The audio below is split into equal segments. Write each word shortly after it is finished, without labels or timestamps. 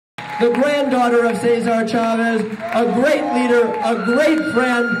the granddaughter of Cesar Chavez, a great leader, a great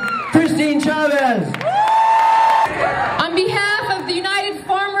friend, Christine Chavez. On behalf of the United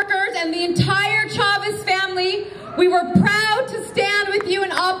Farm Workers and the entire Chavez family, we were proud to stand with you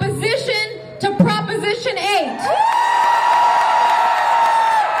in opposition to Proposition 8.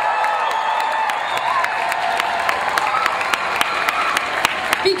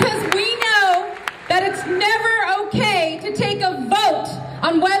 Because we know that it's never okay to take a vote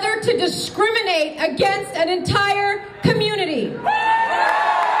on whether to discriminate against an entire community.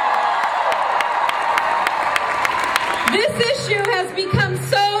 This issue has become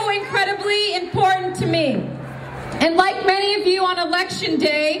so incredibly important to me. And like many of you on election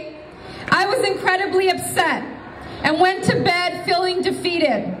day, I was incredibly upset and went to bed feeling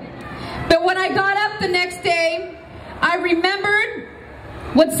defeated. But when I got up the next day, I remembered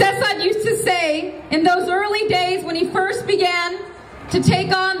what Cesar used to say in those early days when he first began to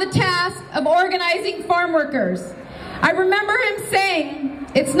take on the task of organizing farm workers. I remember him saying,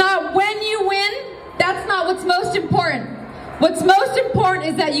 it's not when you win, that's not what's most important. What's most important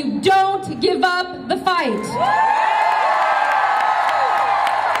is that you don't give up the fight.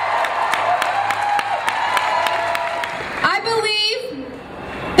 I believe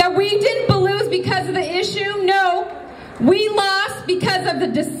that we didn't lose because of the issue. No, we lost because of the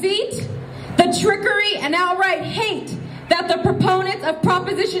deceit, the trickery, and outright hate that the proponents of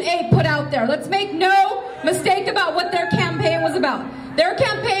Proposition 8 put out there. Let's make no mistake about what their campaign was about. Their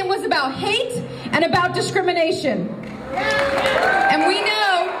campaign was about hate and about discrimination. And we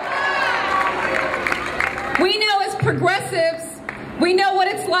know as progressives, we know what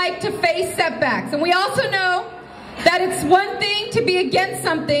it's like to face setbacks. And we also know that it's one thing to be against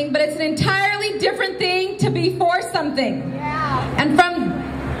something, but it's an entirely different thing to be for something. And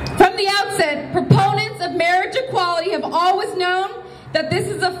from the outset, proponents of marriage equality have always known that this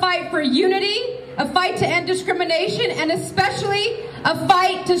is a fight for unity, a fight to end discrimination, and especially a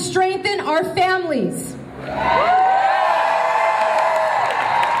fight to strengthen our families.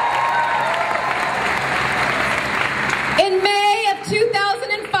 In May of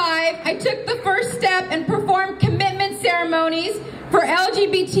 2005, I took the first step and performed commitment ceremonies for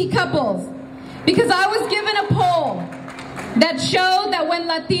LGBT couples because I was given a poll that showed that when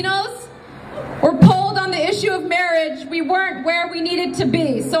Latinos were polled on the issue of marriage, we weren't where we needed to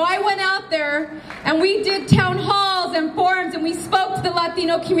be. So I went out there and we did town halls and forums and we spoke to the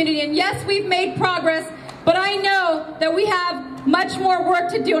Latino community. And yes, we've made progress, but I know that we have much more work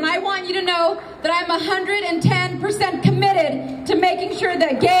to do. And I want you to know that I'm 110% committed to making sure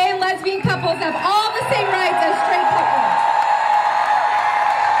that gay and lesbian couples have all the same rights as straight couples.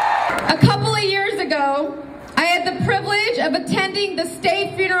 A couple of years ago, I had the privilege of attending the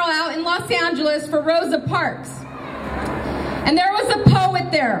state funeral out in Los Angeles for Rosa Parks. And there was a poet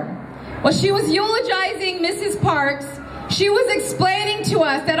there. While she was eulogizing Mrs. Parks, she was explaining to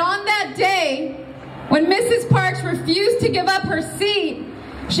us that on that day, when Mrs. Parks refused to give up her seat,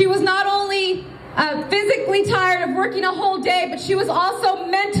 she was not only physically tired of working a whole day, but she was also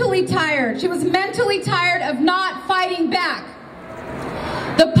mentally tired. She was mentally tired of not fighting back.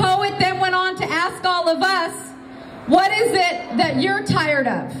 The poet then went on to ask all of us, what is it that you're tired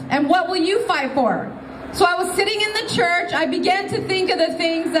of? And what will you fight for? So I was sitting in the church, I began to think of the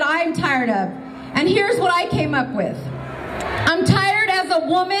things that I'm tired of. And here's what I came up with. I'm tired as a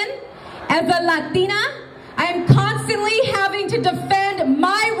woman, as a Latina, I am constantly having to defend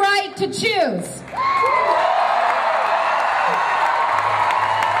my right to choose.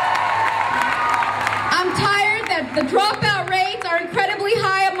 I'm tired that the dropout rates are incredibly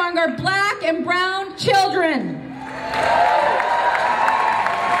high among our black and brown children.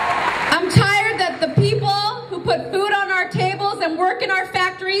 I'm tired that the people who put food on our tables and work in our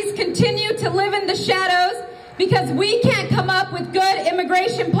factories continue to live in the shadows because we can't come up with good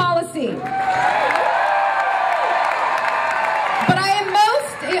immigration policy. But I am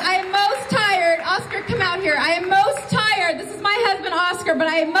most tired, Oscar, come out here. I am most tired, this is my husband Oscar, but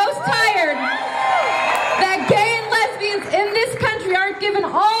I am most tired that gay and lesbians in this country aren't given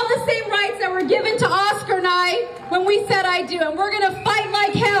all the same rights that were given to Oscar and I when we said I do, and we're gonna fight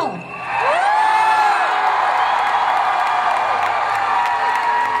like hell.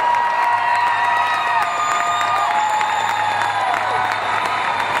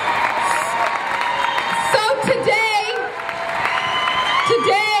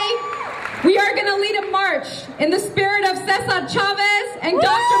 Today, we are going to lead a march in the spirit of Cesar Chavez and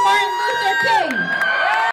Dr. Martin